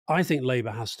I think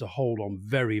Labour has to hold on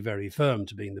very, very firm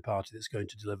to being the party that's going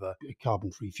to deliver a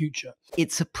carbon-free future.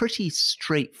 It's a pretty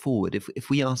straightforward, if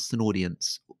we asked an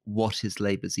audience, what is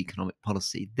Labour's economic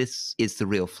policy? This is the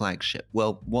real flagship.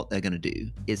 Well, what they're going to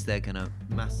do is they're going to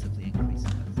massively increase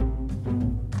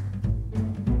investment.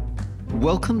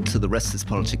 Welcome to the Rest is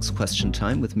Politics Question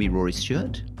Time with me, Rory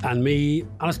Stewart. And me,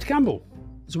 Alastair Campbell.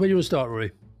 So where do you want to start,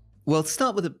 Rory? Well,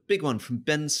 start with a big one from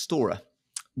Ben Storer.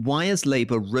 Why is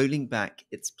Labour rolling back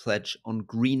its pledge on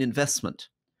green investment?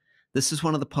 This is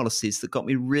one of the policies that got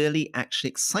me really actually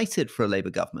excited for a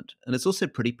Labour government, and it's also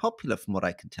pretty popular from what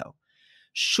I can tell.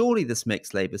 Surely this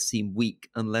makes Labour seem weak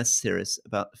and less serious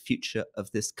about the future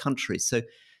of this country. So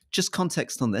just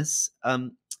context on this.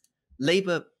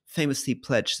 Labour famously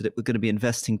pledged that it were going to be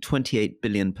investing £28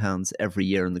 billion every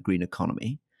year in the green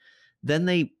economy. Then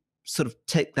they sort of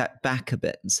take that back a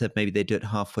bit and said maybe they do it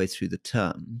halfway through the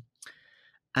term.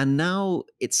 And now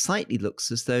it slightly looks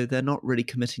as though they're not really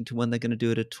committing to when they're going to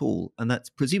do it at all. And that's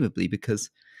presumably because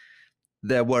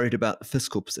they're worried about the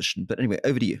fiscal position. But anyway,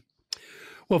 over to you.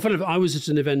 Well, Philip, I was at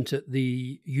an event at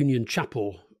the Union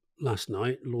Chapel last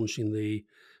night, launching the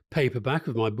paperback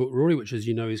of my book, Rory, which, as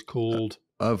you know, is called...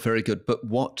 Oh, very good. But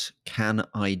what can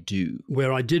I do?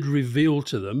 Where I did reveal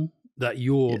to them that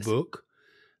your book,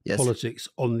 Yes. Politics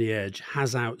on the Edge,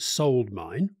 has outsold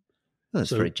mine.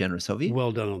 That's very generous of you.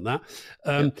 Well done on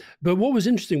that. But what was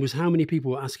interesting was how many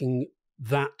people were asking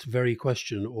that very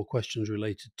question or questions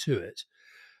related to it.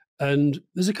 And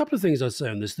there's a couple of things I'd say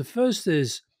on this. The first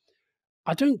is,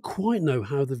 I don't quite know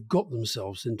how they've got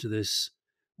themselves into this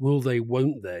will they,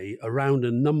 won't they, around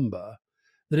a number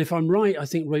that, if I'm right, I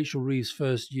think Rachel Reeves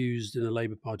first used in a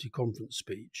Labour Party conference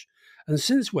speech. And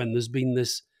since when there's been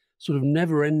this sort of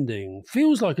never-ending,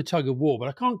 feels like a tug of war, but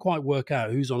I can't quite work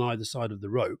out who's on either side of the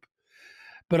rope.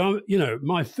 But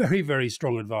my very, very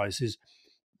strong advice is,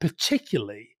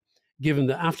 particularly given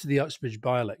that after the Uxbridge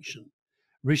by-election,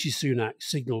 Rishi Sunak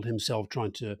signalled himself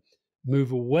trying to move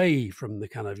away from the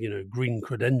kind of, green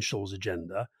credentials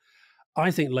agenda, I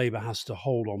think Labour has to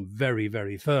hold on very,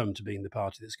 very firm to being the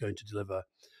party that's going to deliver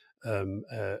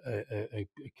a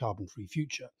carbon-free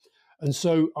future. And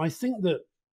so I think that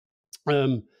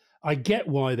I get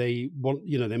why they want,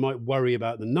 they might worry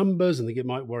about the numbers and they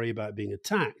might worry about being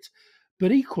attacked.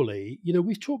 But equally,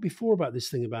 we've talked before about this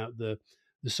thing about the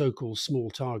so-called small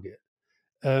target.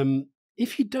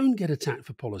 If you don't get attacked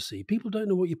for policy, people don't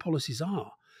know what your policies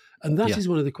are. And that is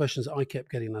one of the questions that I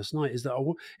kept getting last night, is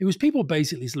that it was people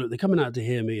basically said, look, they're coming out to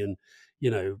hear me and,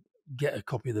 get a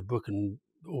copy of the book and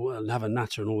have a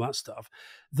natter and all that stuff.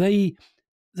 They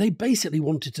basically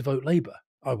wanted to vote Labour,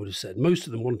 I would have said. Most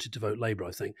of them wanted to vote Labour,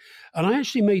 I think. And I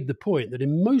actually made the point that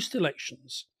in most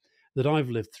elections that I've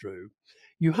lived through,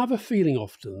 you have a feeling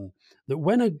often that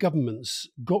when a government's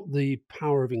got the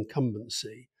power of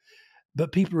incumbency,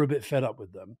 but people are a bit fed up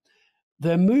with them,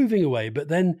 they're moving away, but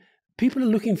then people are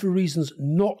looking for reasons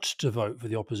not to vote for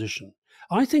the opposition.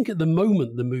 I think at the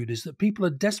moment the mood is that people are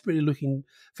desperately looking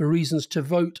for reasons to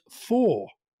vote for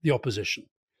the opposition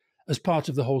as part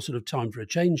of the whole sort of time for a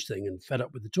change thing and fed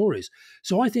up with the Tories.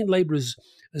 So I think Labour has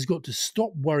got to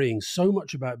stop worrying so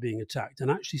much about being attacked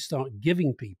and actually start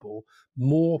giving people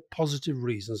more positive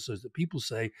reasons so that people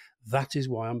say, that is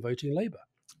why I'm voting Labour.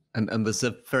 And there's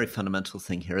a very fundamental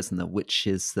thing here, isn't there, which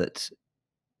is that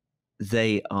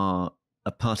they are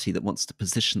a party that wants to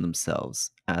position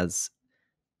themselves as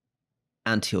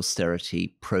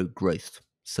anti-austerity, pro-growth.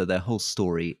 So their whole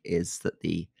story is that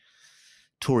the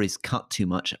Tories cut too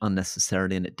much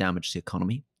unnecessarily and it damaged the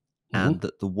economy, and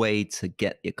that the way to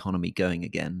get the economy going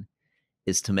again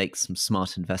is to make some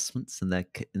smart investments, in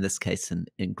this case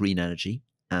in green energy.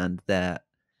 And their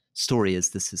story is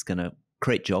this is going to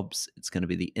create jobs. It's going to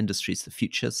be the industries of the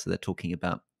future. So they're talking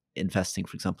about investing,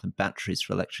 for example, in batteries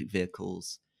for electric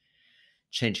vehicles,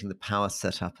 changing the power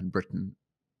setup in Britain.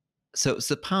 So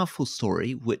it's a powerful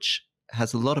story which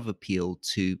has a lot of appeal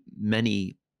to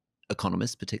many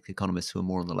economists, particularly economists who are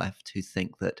more on the left, who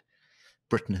think that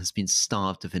Britain has been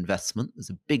starved of investment. There's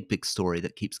a big, big story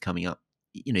that keeps coming up,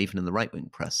 even in the right-wing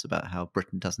press, about how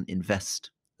Britain doesn't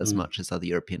invest as much as other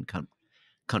European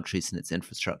countries in its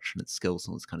infrastructure and its skills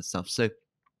and all this kind of stuff. So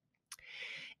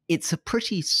it's a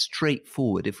pretty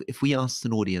straightforward, if we asked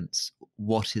an audience,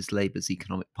 what is Labour's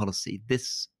economic policy?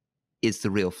 This is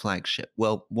the real flagship.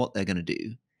 Well, what they're going to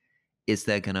do is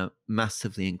they're going to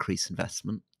massively increase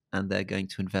investment, and they're going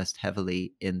to invest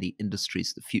heavily in the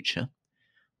industries of the future,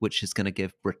 which is going to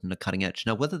give Britain a cutting edge.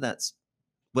 Now, whether that's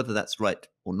right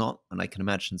or not, and I can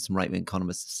imagine some right-wing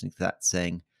economists listening to that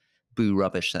saying, boo,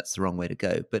 rubbish, that's the wrong way to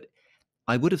go. But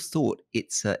I would have thought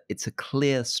it's a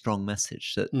clear, strong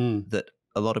message that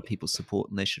a lot of people support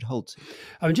and they should hold to.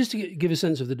 I mean, just to give a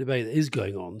sense of the debate that is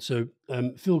going on. So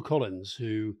Phil Collins,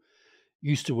 who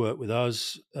used to work with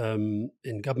us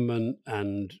in government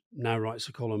and now writes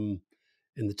a column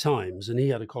in the Times, and he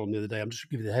had a column the other day. I'm just going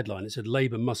to give you the headline. It said,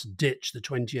 "Labour must ditch the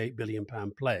 £28 billion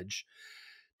pledge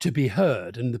to be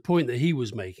heard." And the point that he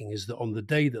was making is that on the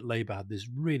day that Labour had this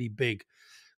really big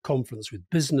conference with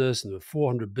business, and there were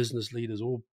 400 business leaders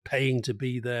all paying to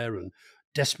be there and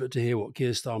desperate to hear what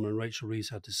Keir Starmer and Rachel Reeves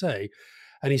had to say.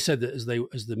 And he said that as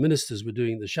the ministers were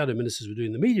doing, the shadow ministers were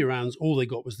doing the media rounds, all they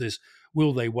got was this,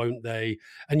 will they, won't they?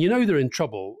 And you know they're in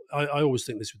trouble. I always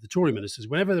think this with the Tory ministers.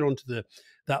 Whenever they're onto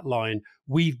that line,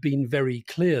 we've been very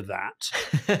clear that,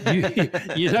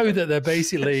 you know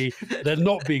that they're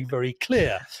not being very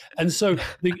clear. And so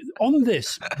on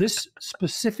this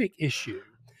specific issue,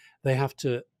 they have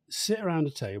to sit around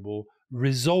a table,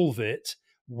 resolve it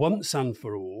once and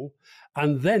for all,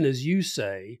 and then, as you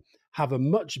say, have a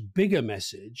much bigger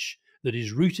message that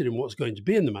is rooted in what's going to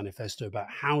be in the manifesto about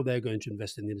how they're going to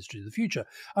invest in the industry of the future.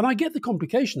 And I get the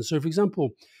complications. So, for example,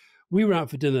 we were out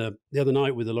for dinner the other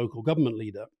night with a local government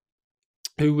leader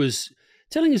who was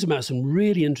telling us about some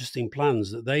really interesting plans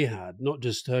that they had, not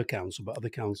just her council, but other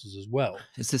councils as well.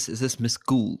 Is this Miss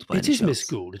Gould? It is Miss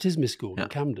Gould. It is Miss Gould in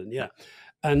Camden, yeah.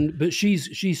 But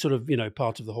she's sort of,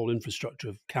 part of the whole infrastructure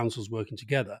of councils working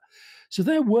together. So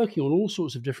they're working on all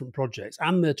sorts of different projects,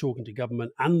 and they're talking to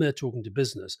government, and they're talking to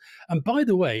business. And by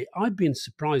the way, I've been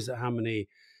surprised at how many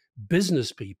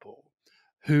business people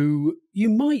who you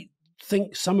might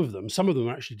think some of them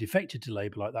are actually defected to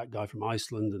Labour, like that guy from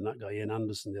Iceland and that guy Ian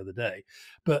Anderson the other day.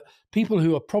 But people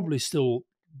who are probably still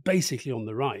basically on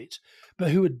the right,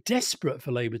 but who are desperate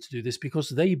for Labour to do this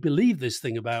because they believe this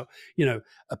thing about,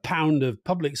 a pound of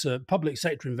public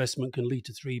sector investment can lead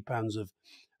to £3 of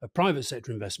private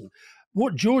sector investment.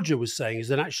 What Georgia was saying is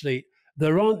that actually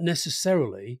there aren't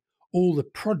necessarily all the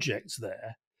projects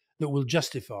there that will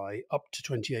justify up to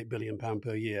 £28 billion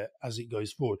per year as it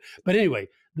goes forward. But anyway,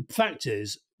 the fact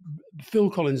is, Phil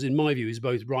Collins, in my view, is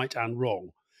both right and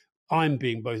wrong. I'm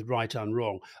being both right and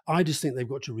wrong. I just think they've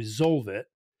got to resolve it,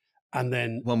 and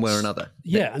then one way or another,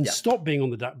 stop being on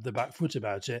the back foot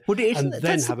about it, and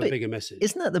then have a bigger message.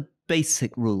 Isn't that the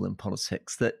basic rule in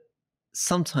politics, that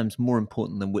sometimes more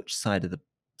important than which side of the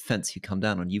fence you come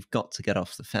down on, you've got to get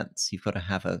off the fence. You've got to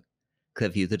have a clear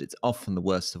view that it's often the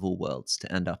worst of all worlds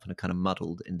to end up in a kind of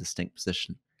muddled, indistinct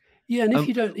position. Yeah, and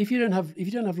if you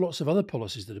don't have lots of other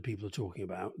policies that people are talking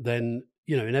about, then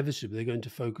inevitably they're going to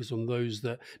focus on those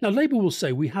that. Now, Labour will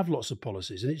say we have lots of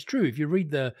policies, and it's true. If you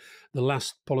read the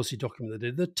last policy document they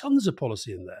did, there are tons of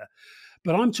policy in there.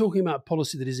 But I'm talking about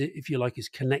policy that is, if you like, is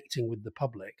connecting with the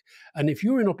public. And if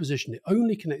you're in opposition, it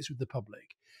only connects with the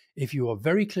public if you are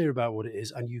very clear about what it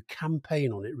is and you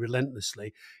campaign on it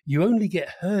relentlessly. You only get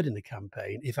heard in a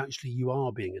campaign if actually you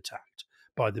are being attacked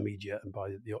by the media and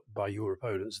by your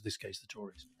opponents, in this case, the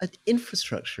Tories.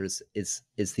 Infrastructure is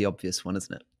the obvious one,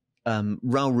 isn't it?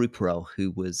 Raoul Ruparel,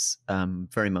 who was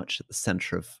very much at the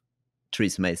centre of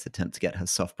Theresa May's attempt to get her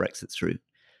soft Brexit through,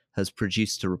 has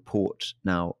produced a report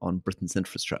now on Britain's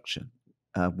infrastructure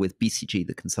with BCG,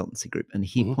 the consultancy group. And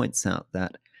he points out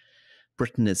that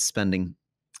Britain is spending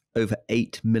over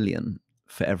 8 million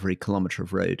for every kilometre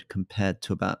of road, compared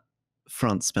to about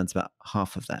France spends about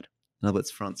half of that. In other words,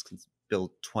 France can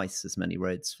build twice as many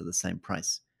roads for the same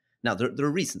price. Now, there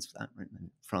are reasons for that. Right?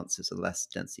 France is a less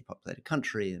densely populated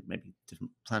country, and maybe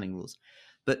different planning rules.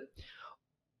 But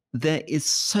there is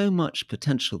so much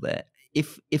potential there.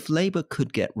 If Labour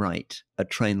could get right a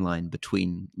train line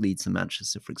between Leeds and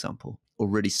Manchester, for example, or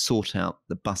really sort out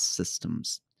the bus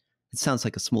systems, it sounds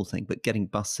like a small thing, but getting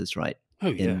buses right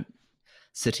in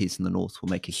cities in the north will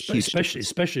make a huge difference.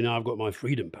 Especially now I've got my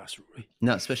Freedom Pass, Rory.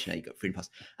 No, especially now you've got Freedom Pass.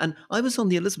 And I was on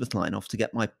the Elizabeth line off to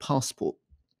get my passport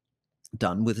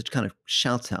done, with a kind of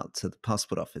shout out to the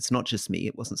passport office. Not just me,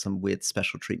 it wasn't some weird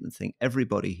special treatment thing.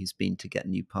 Everybody who's been to get a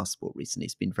new passport recently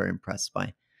has been very impressed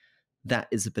by that.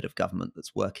 Is a bit of government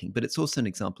that's working. But it's also an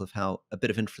example of how a bit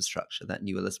of infrastructure, that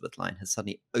new Elizabeth line, has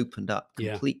suddenly opened up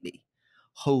completely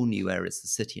whole new areas of the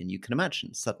city. And you can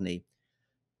imagine suddenly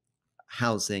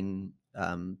housing,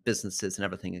 businesses and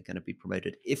everything are going to be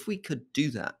promoted. If we could do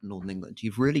that in Northern England,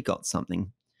 you've really got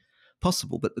something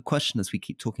possible. But the question, as we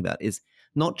keep talking about, is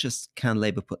not just can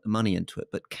Labour put the money into it,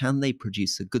 but can they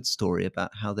produce a good story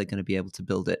about how they're going to be able to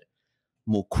build it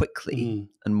more quickly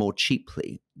and more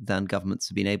cheaply than governments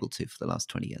have been able to for the last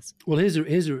 20 years. Well,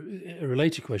 here's a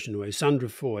related question away. Sandra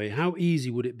Foy, how easy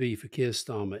would it be for Keir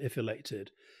Starmer, if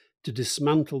elected, to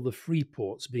dismantle the free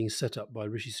ports being set up by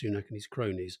Rishi Sunak and his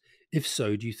cronies? If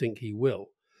so, do you think he will?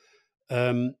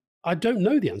 I don't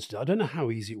know the answer to that. I don't know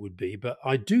how easy it would be, but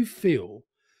I do feel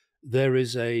there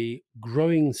is a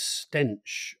growing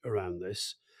stench around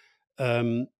this.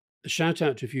 Um, Shout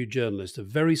out to a few journalists. A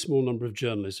very small number of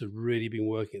journalists have really been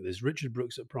working at this. Richard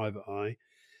Brooks at Private Eye,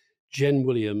 Jen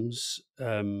Williams,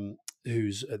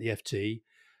 who's at the FT.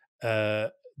 Uh,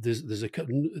 there's a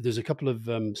couple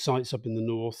of sites up in the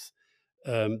north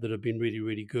that have been really,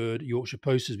 really good. Yorkshire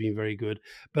Post has been very good.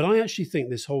 But I actually think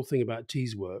this whole thing about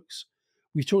Teasworks,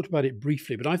 we've talked about it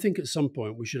briefly, but I think at some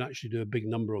point we should actually do a big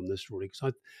number on this, Rory,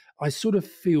 because I sort of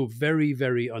feel very,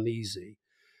 very uneasy.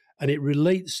 And it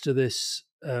relates to this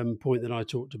point that I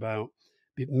talked about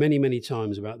many, many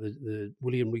times about the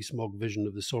William Rees-Mogg vision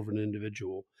of the sovereign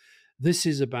individual. This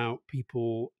is about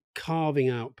people carving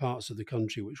out parts of the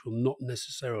country which will not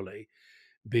necessarily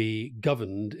be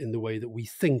governed in the way that we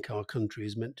think our country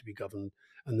is meant to be governed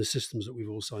and the systems that we've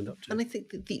all signed up to. And I think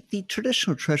that the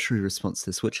traditional Treasury response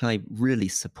to this, which I really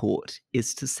support,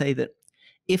 is to say that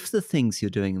if the things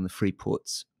you're doing in the free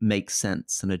ports make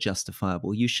sense and are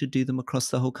justifiable, you should do them across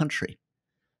the whole country.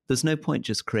 There's no point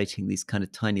just creating these kind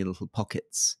of tiny little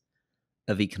pockets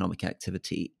of economic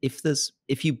activity.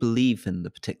 If you believe in the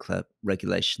particular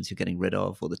regulations you're getting rid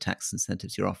of or the tax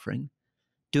incentives you're offering,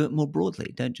 do it more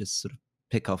broadly. Don't just sort of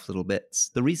pick off little bits.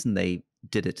 The reason they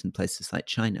did it in places like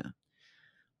China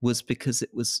was because it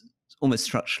was almost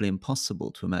structurally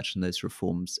impossible to imagine those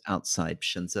reforms outside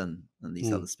Shenzhen and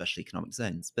these other special economic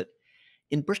zones. But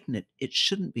in Britain, it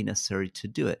shouldn't be necessary to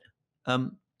do it.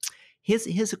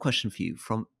 Here's a question for you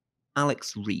from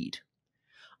Alex Reed.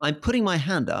 I'm putting my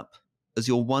hand up as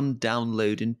your one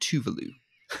download in Tuvalu.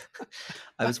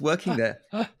 I was working there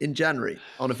in January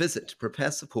on a visit to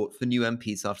prepare support for new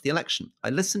MPs after the election. I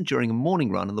listened during a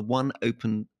morning run on the one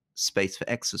open space for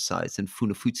exercise in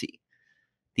Funafuti,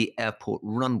 the airport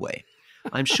runway.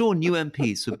 I'm sure new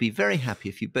MPs would be very happy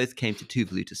if you both came to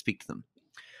Tuvalu to speak to them.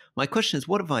 My question is,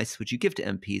 what advice would you give to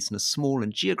MPs in a small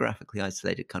and geographically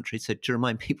isolated country? So to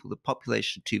remind people, the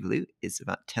population of Tuvalu is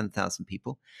about 10,000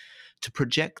 people, to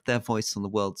project their voice on the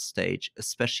world stage,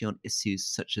 especially on issues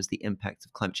such as the impact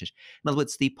of climate change. In other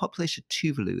words, the population of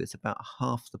Tuvalu is about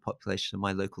half the population of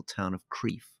my local town of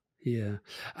Crieff. Yeah,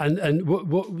 and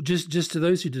what just to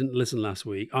those who didn't listen last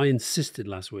week, I insisted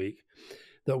last week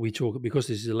that we talk, because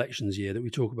this is elections year, that we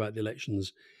talk about the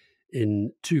elections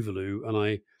in Tuvalu, and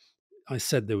I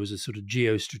said there was a sort of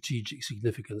geostrategic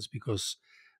significance because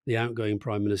the outgoing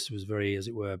prime minister was very, as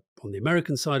it were, on the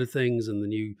American side of things, and the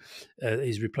new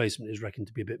his replacement is reckoned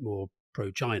to be a bit more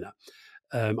pro-China.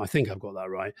 I think I've got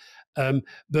that right.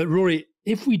 But Rory,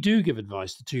 if we do give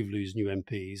advice to Tuvalu's new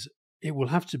MPs, it will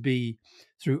have to be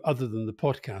through other than the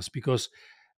podcast, because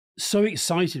so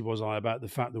excited was I about the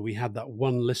fact that we had that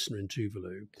one listener in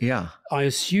Tuvalu. Yeah. I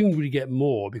assumed we'd get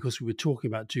more because we were talking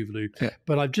about Tuvalu,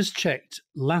 but I've just checked.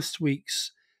 Last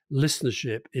week's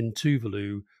listenership in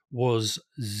Tuvalu was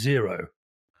 0.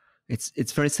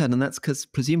 It's very sad, and that's because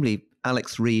presumably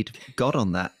Alex Reed got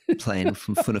on that plane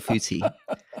from Funafuti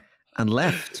and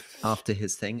left after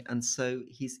his thing, and so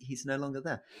he's no longer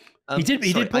there. He did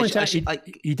point out. Can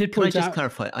I just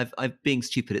clarify? I'm being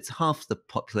stupid. It's half the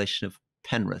population of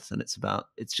Penrith, and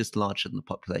it's just larger than the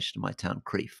population of my town,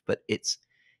 Crieff, but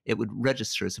it would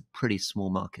register as a pretty small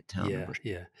market town.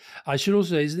 Yeah. I should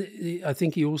also say, I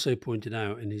think he also pointed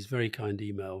out in his very kind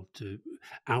email to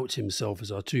out himself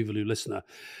as our Tuvalu listener,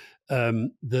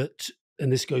 that,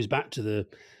 and this goes back to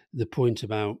the point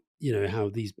about,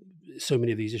 how so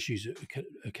many of these issues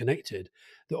are connected,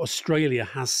 that Australia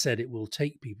has said it will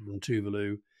take people from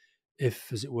Tuvalu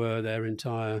if, as it were, their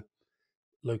entire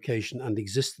location and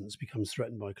existence becomes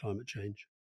threatened by climate change.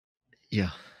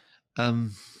 Yeah.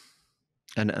 And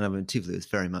I mean, Tuvalu is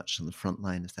very much on the front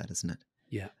line of that, isn't it?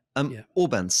 Yeah.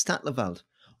 Orban, Stat Laval.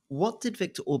 What did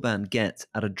Viktor Orban get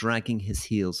out of dragging his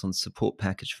heels on support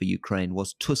package for Ukraine?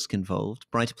 Was Tusk involved?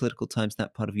 Brighter political times in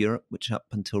that part of Europe, which up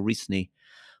until recently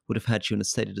would have had you in a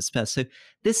state of despair. So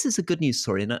this is a good news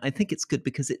story, and I think it's good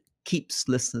because it keeps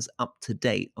listeners up to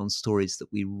date on stories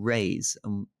that we raise,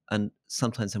 and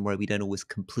sometimes I'm worried we don't always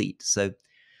complete. So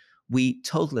we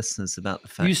told listeners about the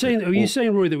fact. Are you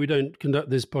saying, Roy, that we don't conduct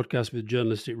this podcast with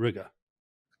journalistic rigor?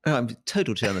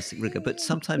 Total journalistic rigor, but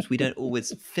sometimes we don't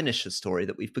always finish a story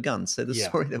that we've begun. So the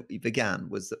story that we began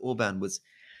was that Orban was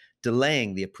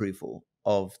delaying the approval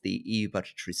of the EU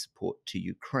budgetary support to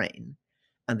Ukraine.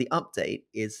 And the update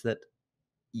is that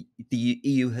the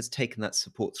EU has taken that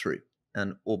support through,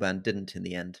 and Orban didn't in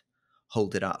the end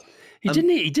hold it up. He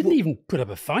didn't even put up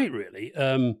a fight, really.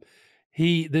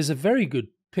 There's a very good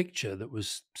picture that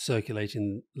was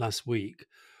circulating last week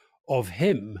of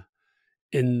him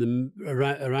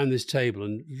around this table,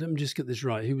 and let me just get this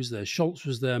right. Who was there? Scholz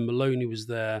was there, Maloney was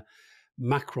there,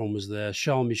 Macron was there,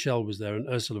 Charles Michel was there, and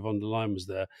Ursula von der Leyen was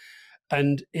there.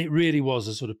 And it really was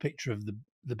a sort of picture of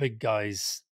the big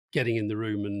guys getting in the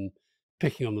room and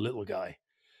picking on the little guy.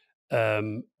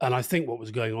 And I think what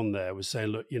was going on there was saying,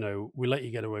 look, we let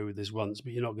you get away with this once,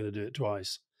 but you're not going to do it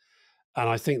twice. And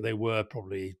I think they were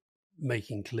probably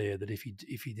making clear that if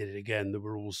he did it again, there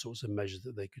were all sorts of measures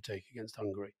that they could take against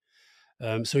Hungary.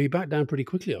 So he backed down pretty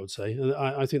quickly, I would say. And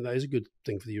I think that is a good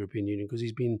thing for the European Union because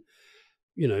he's been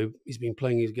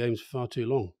playing his games for far too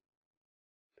long.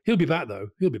 He'll be back, though.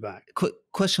 He'll be back.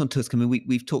 Question on Tusk. I mean,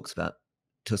 we've talked about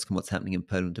Tusk and what's happening in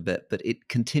Poland a bit, but it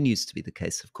continues to be the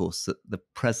case, of course, that the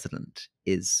president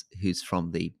who's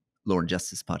from the Law and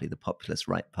Justice Party, the populist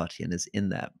right party, and is in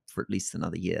there for at least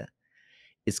another year,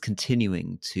 is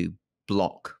continuing to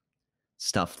block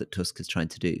stuff that Tusk is trying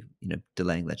to do,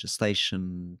 delaying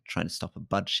legislation, trying to stop a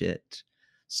budget,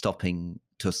 stopping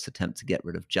Tusk's attempt to get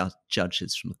rid of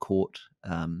judges from the court.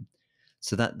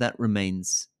 So that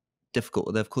remains difficult.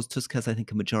 Although, of course, Tusk has, I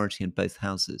think, a majority in both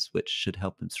houses, which should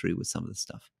help him through with some of the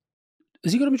stuff.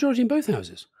 Has he got a majority in both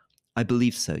houses? I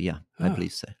believe so, yeah. I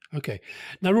believe so. Okay.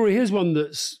 Now, Rory, here's one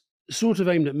that's sort of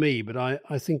aimed at me, but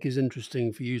I think is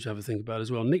interesting for you to have a think about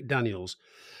as well. Nick Daniels.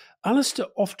 Alastair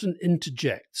often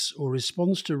interjects or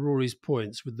responds to Rory's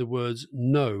points with the words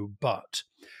no, but,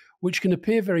 which can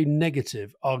appear very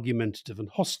negative, argumentative, and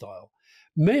hostile.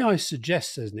 May I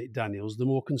suggest, says Nick Daniels, the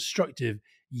more constructive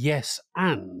yes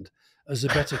and as a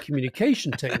better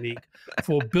communication technique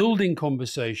for building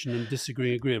conversation and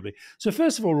disagreeing agreeably. So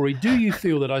first of all, Rory, do you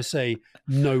feel that I say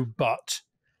no, but?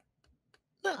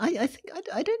 No, I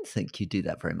don't think you do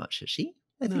that very much, actually.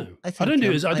 I don't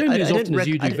do it as often as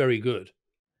you do. Very good.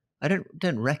 I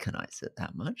don't recognize it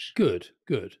that much. Good.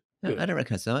 No, I don't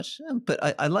recognize it that much, but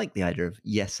I like the idea of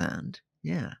yes and.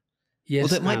 Yeah. Yes,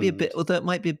 although it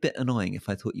might be a bit annoying if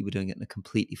I thought you were doing it in a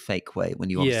completely fake way when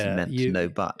you obviously meant no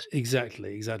but.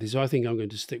 Exactly. So I think I'm going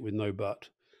to stick with no but,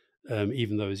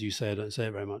 even though, as you say, I don't say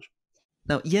it very much.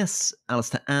 Now, yes,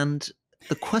 Alastair, and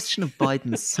the question of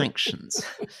Biden's sanctions.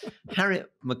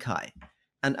 Harriet Mackay,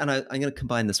 and I'm going to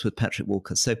combine this with Patrick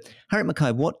Walker. So, Harriet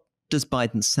Mackay, what does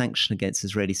Biden's sanction against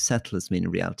Israeli settlers mean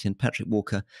in reality? And Patrick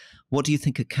Walker, what do you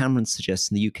think a Cameron suggests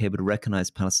in the UK would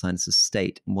recognise Palestine as a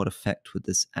state, and what effect would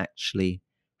this actually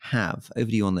have? Over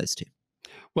to you on those two.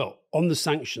 Well, on the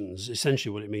sanctions,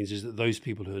 essentially what it means is that those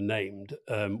people who are named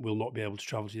will not be able to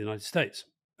travel to the United States.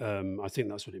 I think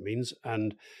that's what it means.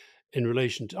 And in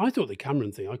relation to, I thought the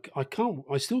Cameron thing,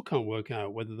 I still can't work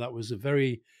out whether that was a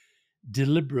very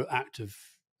deliberate act of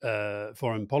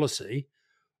foreign policy,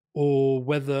 or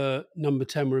whether Number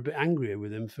 10 were a bit angrier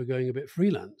with him for going a bit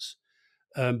freelance.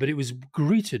 But it was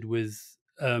greeted with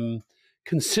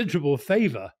considerable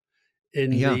favour in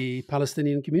the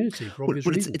Palestinian community for obvious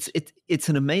reasons. It's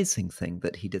an amazing thing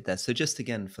that he did there. So just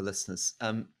again for listeners,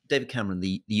 David Cameron,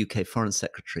 the UK Foreign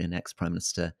Secretary and ex-Prime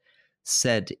Minister,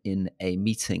 said in a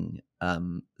meeting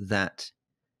that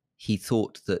he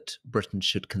thought that Britain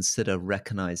should consider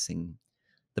recognising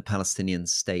the Palestinian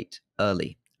state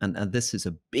early. And this is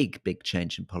a big, big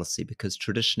change in policy because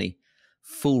traditionally,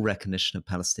 full recognition of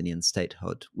Palestinian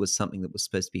statehood was something that was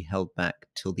supposed to be held back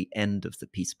till the end of the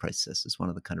peace process as one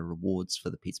of the kind of rewards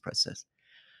for the peace process.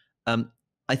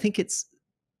 I think it's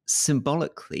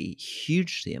symbolically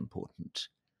hugely important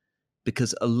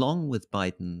because along with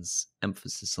Biden's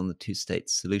emphasis on the two-state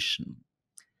solution,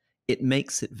 it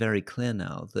makes it very clear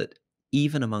now that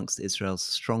even amongst Israel's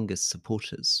strongest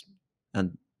supporters,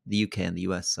 and the UK and the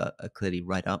US are clearly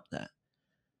right up there,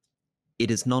 it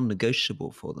is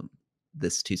non-negotiable for them,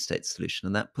 this two-state solution.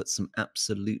 And that puts them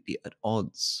absolutely at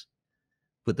odds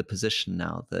with the position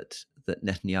now that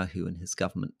Netanyahu and his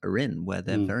government are in, where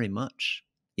they're very much,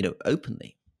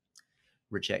 openly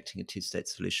rejecting a two-state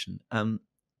solution.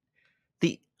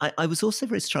 I was also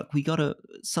very struck,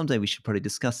 someday we should probably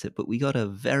discuss it, but we got a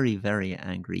very, very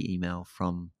angry email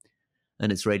from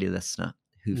an Israeli listener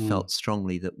who felt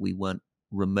strongly that we weren't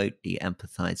remotely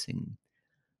empathizing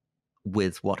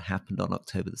with what happened on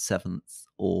October the 7th,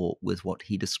 or with what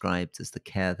he described as the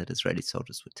care that Israeli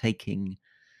soldiers were taking.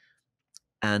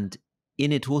 And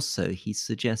in it also, he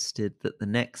suggested that the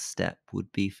next step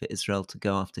would be for Israel to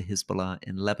go after Hezbollah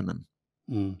in Lebanon.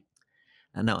 And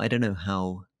now I don't know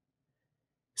how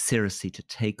seriously to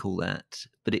take all that,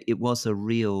 but it was a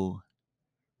real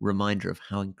reminder of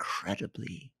how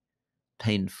incredibly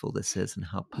painful this is and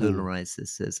how polarized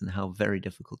this is and how very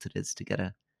difficult it is to get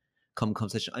a common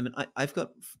conversation. I mean, I've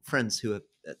got friends who are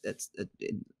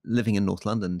living in North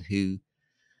London who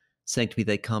saying to me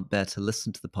they can't bear to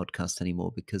listen to the podcast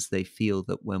anymore because they feel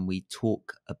that when we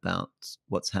talk about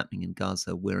what's happening in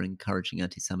Gaza, we're encouraging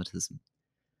anti-Semitism,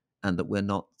 and that we're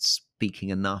not speaking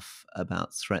enough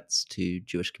about threats to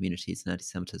Jewish communities and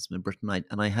anti-Semitism in Britain.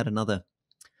 I had another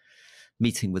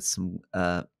meeting with some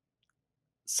of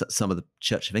the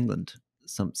Church of England,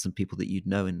 some people that you'd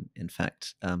know, in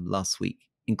fact, last week,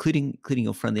 including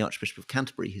your friend, the Archbishop of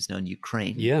Canterbury, who's now in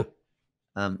Ukraine. Yeah.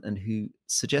 And who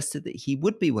suggested that he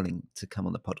would be willing to come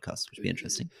on the podcast, which would be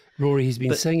interesting. Rory, he's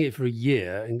been saying it for a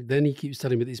year, and then he keeps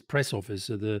telling me this press office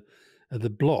at the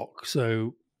block.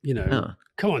 So,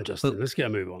 come on, Justin, let's get a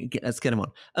move on. Let's get him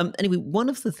on. Anyway, one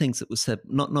of the things that was said,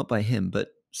 not by him, but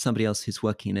somebody else who's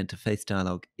working in interfaith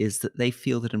dialogue, is that they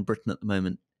feel that in Britain at the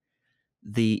moment,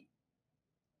 that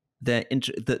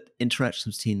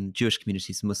interactions between Jewish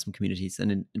communities and Muslim communities,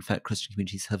 and in fact Christian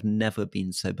communities, have never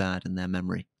been so bad in their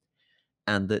memory.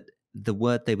 And that the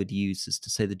word they would use is to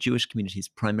say the Jewish community is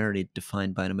primarily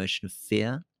defined by an emotion of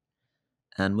fear,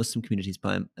 and Muslim communities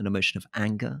by an emotion of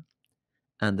anger,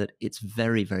 and that it's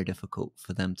very, very difficult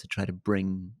for them to try to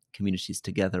bring communities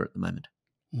together at the moment.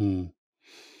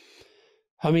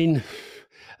 I mean,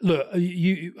 look,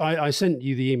 I sent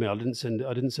you the email. I didn't send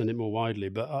it more widely,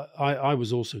 but I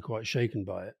was also quite shaken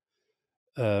by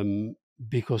it,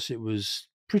 because it was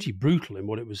pretty brutal in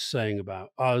what it was saying about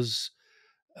us,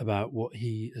 about what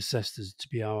he assessed as to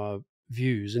be our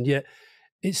views. And yet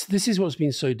this is what's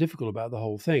been so difficult about the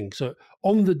whole thing. So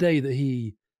on the day that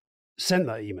he sent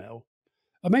that email,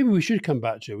 maybe we should come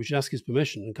back to it. We should ask his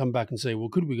permission and come back and say, well,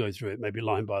 could we go through it maybe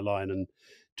line by line and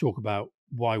talk about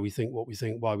why we think what we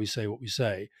think, why we say what we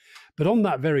say. But on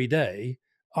that very day,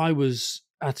 I was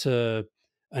at an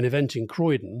event in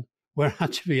Croydon where I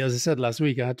had to be, as I said last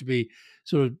week, I had to be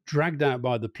sort of dragged out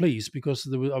by the police because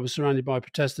I was surrounded by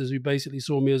protesters who basically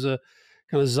saw me as a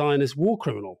kind of Zionist war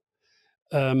criminal,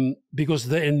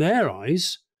 because in their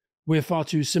eyes, we're far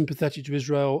too sympathetic to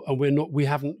Israel,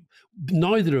 and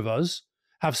neither of us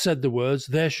have said the words,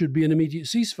 there should be an immediate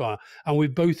ceasefire. And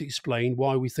we've both explained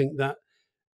why we think that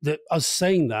us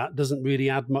saying that doesn't really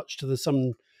add much to the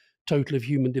sum total of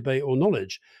human debate or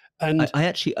knowledge. And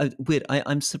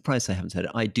I'm surprised I haven't said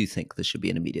it. I do think there should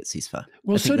be an immediate ceasefire.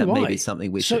 Well, so do I. May be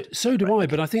something we should. So do I.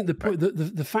 But I think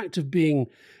the fact of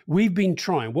we've been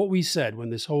trying, what we said when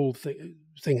this whole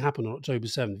thing happened on October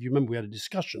 7th, if you remember, we had a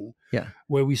discussion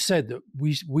where we said that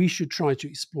we should try to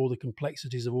explore the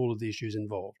complexities of all of the issues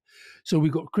involved. So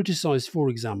we got criticised, for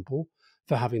example,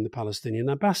 for having the Palestinian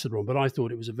ambassador on, but I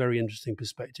thought it was a very interesting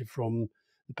perspective from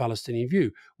the Palestinian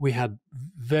view. We had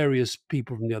various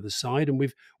people from the other side, and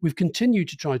we've continued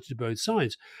to try to do both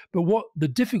sides. But what the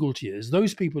difficulty is,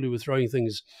 those people who were throwing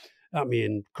things at me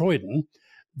in Croydon,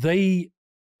 they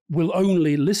will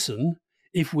only listen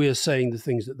if we're saying the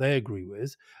things that they agree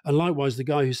with. And likewise, the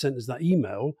guy who sent us that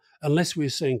email, unless we're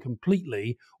saying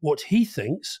completely what he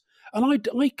thinks, and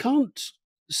I can't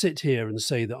sit here and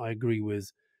say that I agree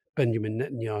with Benjamin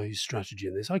Netanyahu's strategy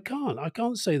in this. I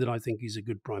can't say that I think he's a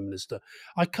good prime minister.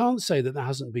 I can't say that there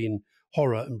hasn't been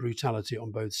horror and brutality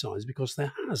on both sides, because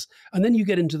there has. And then you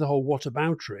get into the whole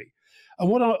whataboutery.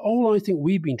 And all I think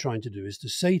we've been trying to do is to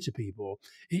say to people,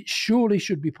 it surely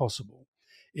should be possible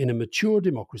in a mature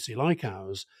democracy like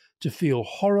ours to feel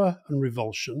horror and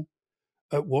revulsion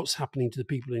at what's happening to the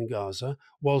people in Gaza,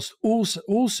 whilst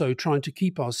also trying to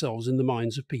keep ourselves in the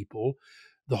minds of people,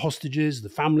 the hostages, the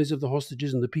families of the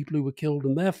hostages, and the people who were killed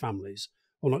and their families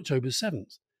on October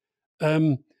 7th.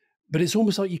 But it's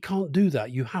almost like you can't do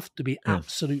that. You have to be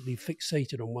absolutely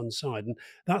fixated on one side. And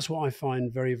that's what I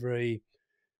find very, very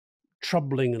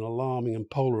troubling and alarming and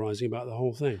polarizing about the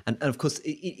whole thing. And of course,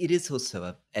 it is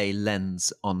also a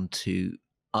lens onto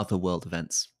other world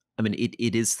events. I mean,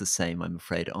 it is the same, I'm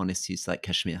afraid, on issues like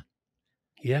Kashmir.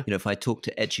 Yeah. If I talk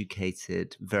to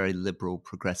educated, very liberal,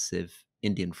 progressive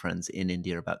Indian friends in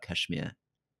India about Kashmir,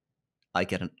 I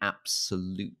get an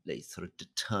absolutely sort of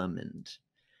determined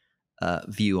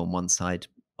view on one side,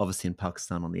 obviously in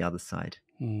Pakistan on the other side.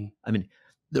 I mean,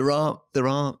 there are,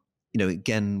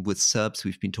 again, with Serbs,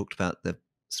 we've been talked about the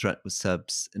threat with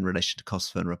Serbs in relation to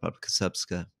Kosovo and Republika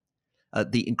Srpska,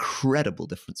 the incredible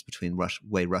difference between the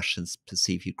way Russians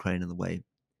perceive Ukraine and the way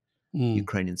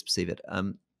Ukrainians perceive it.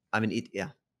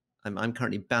 I'm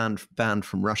currently banned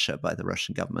from Russia by the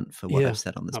Russian government for what I've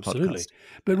said on this podcast.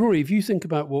 But Rory, if you think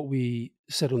about what we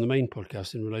said on the main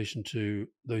podcast in relation to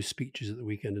those speeches at the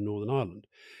weekend in Northern Ireland,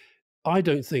 I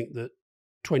don't think that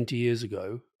 20 years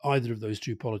ago, either of those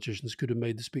two politicians could have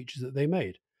made the speeches that they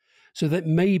made. So that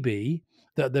may be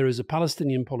that there is a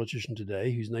Palestinian politician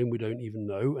today whose name we don't even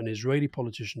know, an Israeli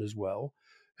politician as well,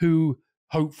 who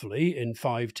hopefully in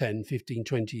 5, 10, 15,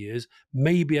 20 years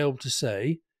may be able to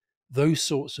say those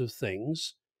sorts of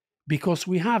things, because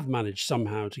we have managed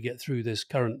somehow to get through this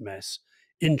current mess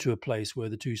into a place where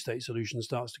the two-state solution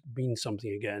starts to mean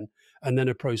something again, and then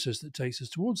a process that takes us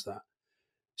towards that.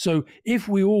 So if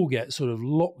we all get sort of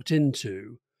locked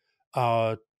into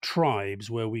our tribes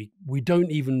where we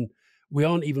aren't even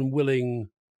willing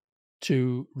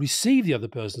to receive the other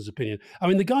person's opinion. I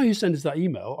mean, the guy who sent us that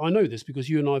email, I know this because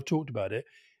you and I have talked about it.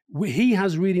 He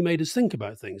has really made us think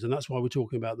about things, and that's why we're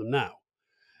talking about them now.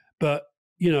 But,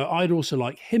 I'd also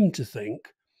like him to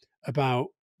think about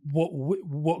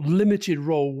what limited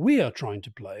role we are trying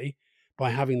to play by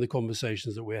having the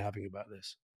conversations that we're having about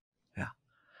this. Yeah.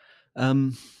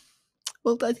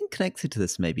 Well, I think connected to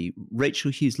this, maybe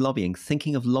Rachel Hughes lobbying.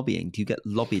 Thinking of lobbying, do you get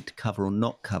lobbied to cover or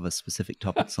not cover specific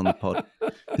topics on the pod?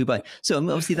 So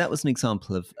obviously that was an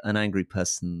example of an angry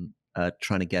person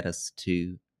trying to get us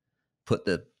to put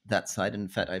that side. In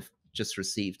fact, I've just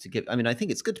received I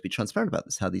think it's good to be transparent about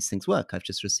this, how these things work. I've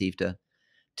just received a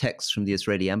text from the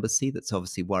Israeli embassy that's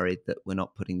obviously worried that we're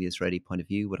not putting the Israeli point of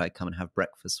view. Would I come and have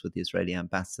breakfast with the Israeli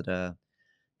ambassador?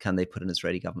 Can they put an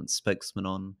Israeli government spokesman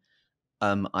on?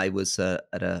 I was at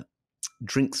a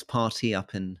drinks party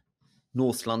up in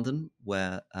North London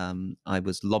where I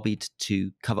was lobbied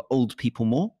to cover old people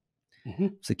more. Mm-hmm.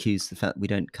 I was accused of the fact we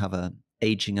don't cover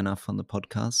aging enough on the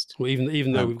podcast. Well,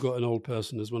 even though we've got an old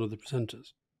person as one of the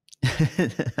presenters.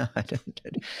 I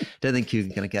don't think you're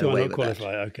going to get away with that.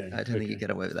 Okay. I don't think you get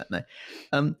away with that, no.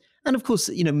 And of course,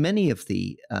 many of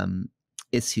the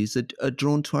issues are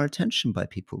drawn to our attention by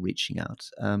people reaching out.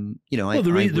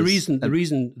 The reason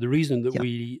that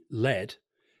we led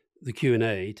the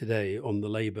Q&A today on the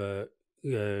Labour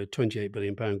 £28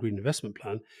 billion Green Investment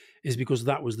Plan is because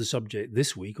that was the subject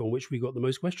this week on which we got the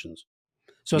most questions.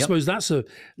 So I suppose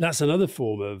that's another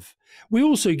form of. We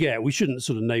also get. We shouldn't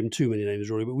sort of name too many names,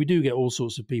 Rory, but we do get all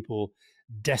sorts of people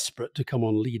desperate to come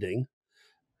on leading.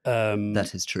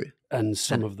 That is true, and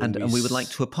some of them, and we would like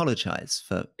to apologise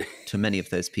to many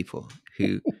of those people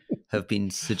who have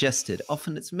been suggested.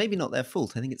 Often it's maybe not their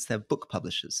fault. I think it's their book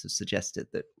publishers who suggested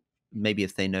that maybe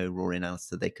if they know Rory and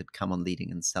Alastair, they could come on leading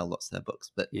and sell lots of their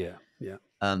books. But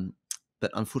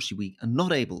but unfortunately, we are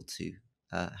not able to.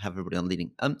 Have everybody on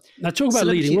leading. Now, talk about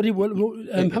leading.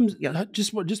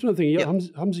 Just one thing.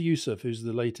 Hamza Yusuf, who's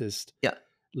the latest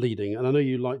leading, and I know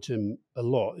you liked him a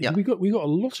lot. Yeah. We got a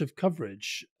lot of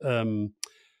coverage for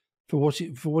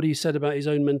what he said about his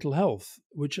own mental health,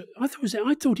 which I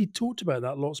thought he talked about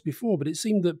that lots before, but it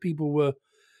seemed that people were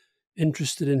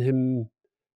interested in him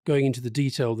going into the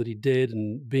detail that he did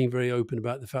and being very open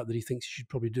about the fact that he thinks he should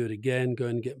probably do it again, go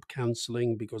and get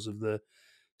counselling because of the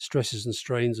stresses and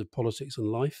strains of politics and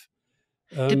life.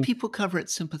 Did people cover it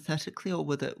sympathetically, or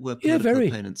were political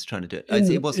opponents trying to do it?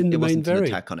 It wasn't an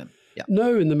attack on him. Yeah.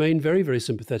 No, in the main, very, very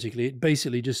sympathetically. It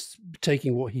basically just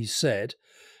taking what he said.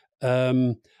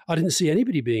 I didn't see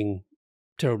anybody being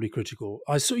terribly critical.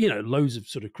 I saw, loads of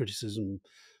sort of criticism,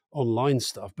 online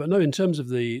stuff. But no, in terms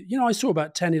of I saw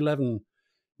about 10, 11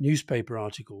 newspaper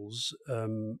articles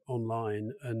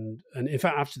online. And in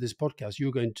fact, after this podcast,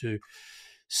 you're going to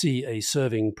see a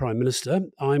serving Prime Minister.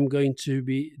 I'm going to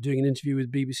be doing an interview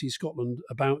with BBC Scotland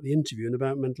about the interview and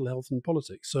about mental health and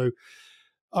politics. So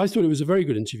I thought it was a very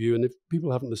good interview. And if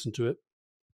people haven't listened to it,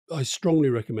 I strongly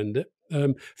recommend it.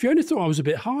 Fiona thought I was a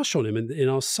bit harsh on him in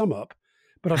our sum up,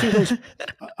 but I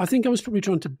think I was probably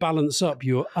trying to balance up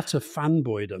your utter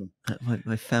fanboydom.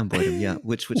 My fanboydom, yeah,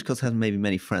 which of course has maybe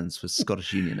many friends with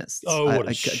Scottish Unionists. Oh, what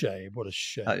a shame! What a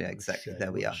shame! Oh, yeah, exactly.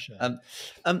 There we are.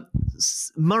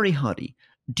 Murray Hardy.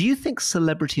 Do you think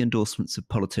celebrity endorsements of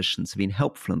politicians have been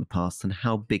helpful in the past, and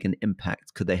how big an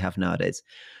impact could they have nowadays?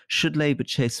 Should Labour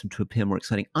chase them to appear more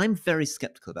exciting? I'm very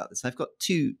sceptical about this. I've got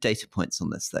 2 data points on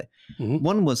this, though. Mm-hmm.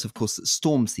 One was, of course, that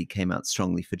Stormzy came out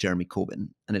strongly for Jeremy Corbyn,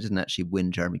 and it didn't actually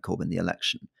win Jeremy Corbyn the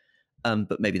election.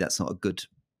 But maybe that's not a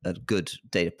good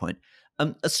data point.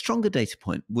 A stronger data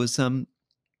point was I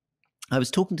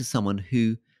was talking to someone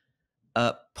who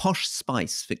Posh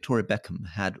Spice, Victoria Beckham,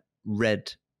 had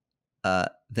read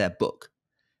their book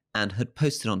and had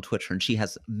posted on Twitter, and she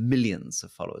has millions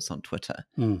of followers on Twitter,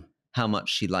 how much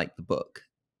she liked the book.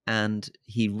 And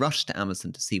he rushed to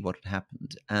Amazon to see what had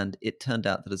happened. And it turned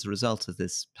out that as a result of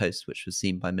this post, which was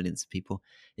seen by millions of people,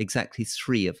 exactly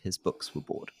 3 of his books were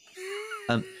bought.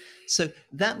 So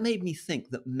that made me think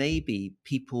that maybe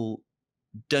people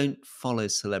don't follow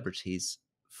celebrities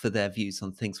for their views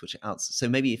on things which are outside. So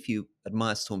maybe if you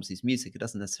admire Stormzy's music, it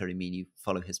doesn't necessarily mean you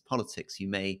follow his politics. You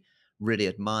may really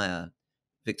admire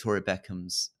Victoria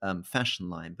Beckham's fashion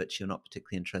line, but you're not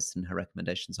particularly interested in her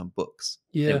recommendations on books.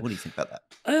 Yeah. What do you think about that?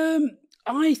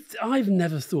 I've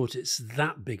never thought it's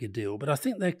that big a deal, but I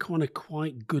think they're kind of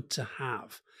quite good to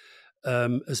have.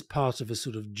 as part of a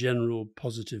sort of general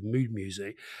positive mood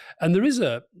music. And there is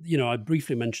I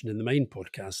briefly mentioned in the main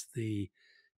podcast, the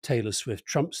Taylor Swift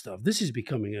Trump stuff. This is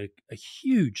becoming a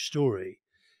huge story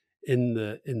in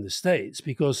the States,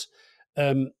 because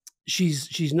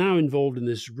she's now involved in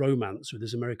this romance with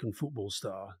this American football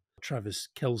star, Travis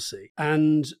Kelce.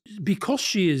 And because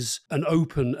she is an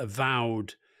open,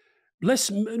 avowed,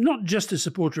 not just a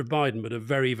supporter of Biden, but a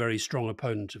very, very strong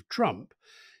opponent of Trump,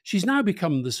 she's now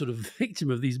become the sort of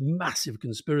victim of these massive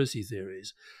conspiracy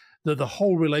theories that the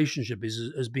whole relationship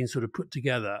has been sort of put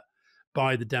together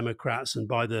by the Democrats and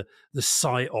by the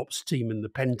PsyOps team in the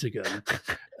Pentagon.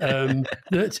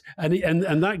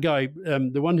 That guy,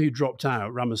 the one who dropped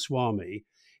out, Ramaswamy,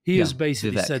 he has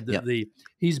basically said that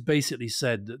he's basically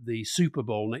said that the Super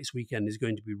Bowl next weekend is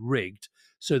going to be rigged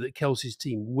so that Kelsey's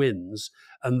team wins,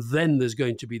 and then there's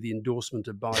going to be the endorsement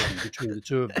of Biden between the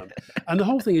two of them. And the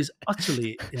whole thing is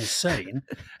utterly insane.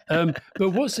 But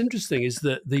what's interesting is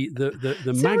that the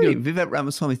MAGA... Vivek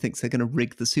Ramaswamy thinks they're going to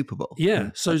rig the Super Bowl.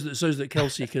 Yeah, so that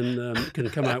Kelsey can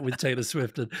come out with Taylor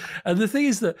Swift. And the thing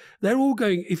is that they're all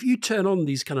going, if you turn on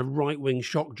these kind of right-wing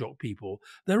shock jock people,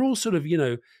 they're all sort of,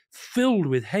 filled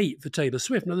with hate for Taylor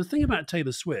Swift. Now, the thing about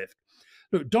Taylor Swift,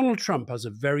 look, Donald Trump has a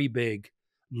very big,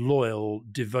 loyal,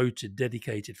 devoted,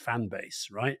 dedicated fan base,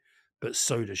 right? But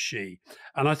so does she.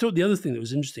 And I thought the other thing that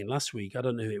was interesting last week, I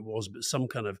don't know who it was, but some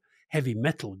kind of heavy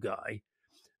metal guy,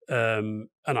 and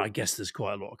I guess there's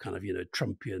quite a lot of kind of,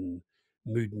 Trumpian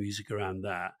mood music around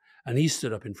that. And he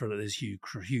stood up in front of this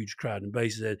huge crowd and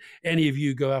basically said, any of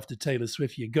you go after Taylor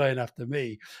Swift, you're going after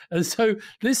me. And so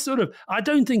this sort of, I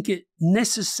don't think it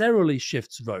necessarily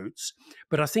shifts votes,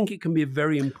 but I think it can be a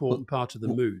very important part of the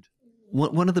mood.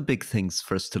 One of the big things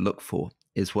for us to look for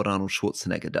is what Arnold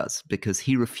Schwarzenegger does, because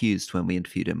he refused, when we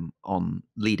interviewed him on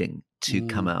Leading, to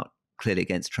come out clearly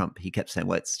against Trump. He kept saying,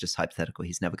 well, it's just hypothetical.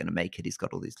 He's never going to make it. He's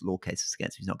got all these law cases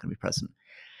against him. He's not going to be president.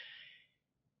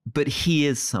 But he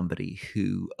is somebody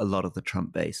who a lot of the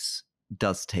Trump base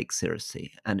does take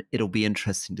seriously. And it'll be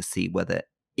interesting to see whether,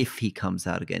 if he comes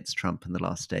out against Trump in the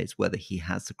last days, whether he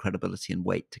has the credibility and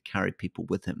weight to carry people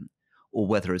with him, or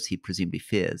whether, as he presumably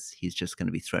fears, he's just going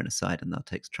to be thrown aside and they'll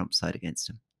take Trump's side against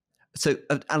him. So,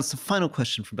 Alastair, final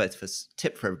question from both of us.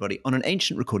 Tip for everybody. On an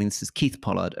ancient recording, this is Keith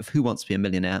Pollard of Who Wants to Be a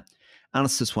Millionaire.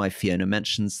 Alastair's wife, Fiona,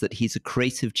 mentions that he's a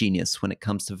creative genius when it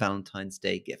comes to Valentine's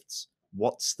Day gifts.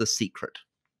 What's the secret?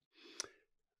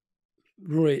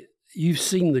 Rory, you've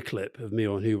seen the clip of me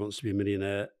on Who Wants to Be a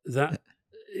Millionaire. That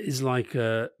is like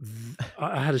I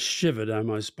had a shiver down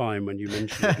my spine when you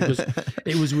mentioned it, because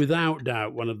it was without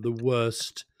doubt one of the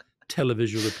worst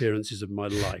televisual appearances of my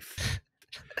life.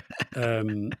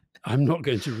 I'm not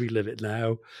going to relive it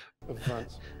now. Of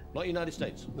France. Not United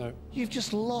States. No. You've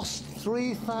just lost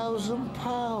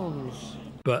 £3,000.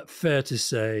 But fair to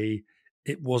say,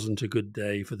 it wasn't a good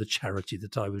day for the charity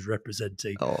that I was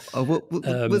representing.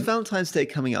 With Valentine's Day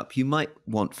coming up, you might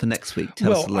want for next week,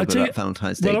 tell us a little bit about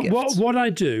Valentine's Day gifts. What I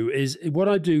do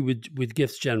with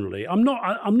gifts generally, I'm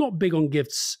not big on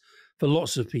gifts for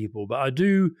lots of people, but I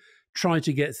do try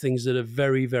to get things that are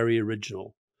very, very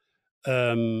original.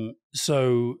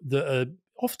 So that are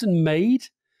often made,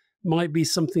 might be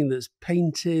something that's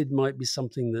painted, might be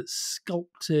something that's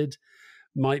sculpted,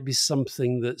 might be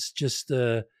something that's just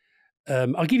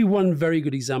I'll give you one very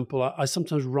good example. I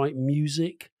sometimes write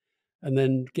music and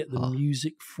then get the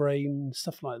music frame,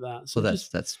 stuff like that. So that's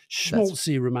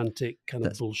schmaltzy, romantic kind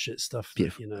of bullshit stuff.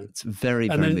 Beautiful. That, it's very,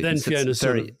 and very then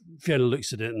Fiona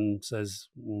looks at it and says,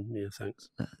 yeah, thanks.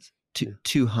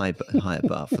 Too high a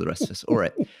bar for the rest of us. All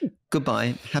right.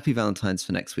 Goodbye. Happy Valentine's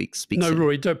for next week. Speak soon.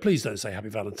 Rory, please don't say Happy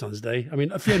Valentine's Day. I mean,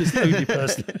 Fiona's the only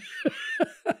person.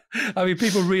 I mean,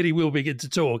 people really will begin to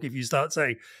talk if you start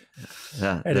saying.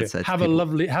 Anyway, have a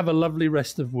lovely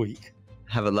rest of week.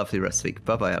 Have a lovely rest of the week.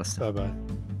 Bye-bye, Alastair. Bye-bye.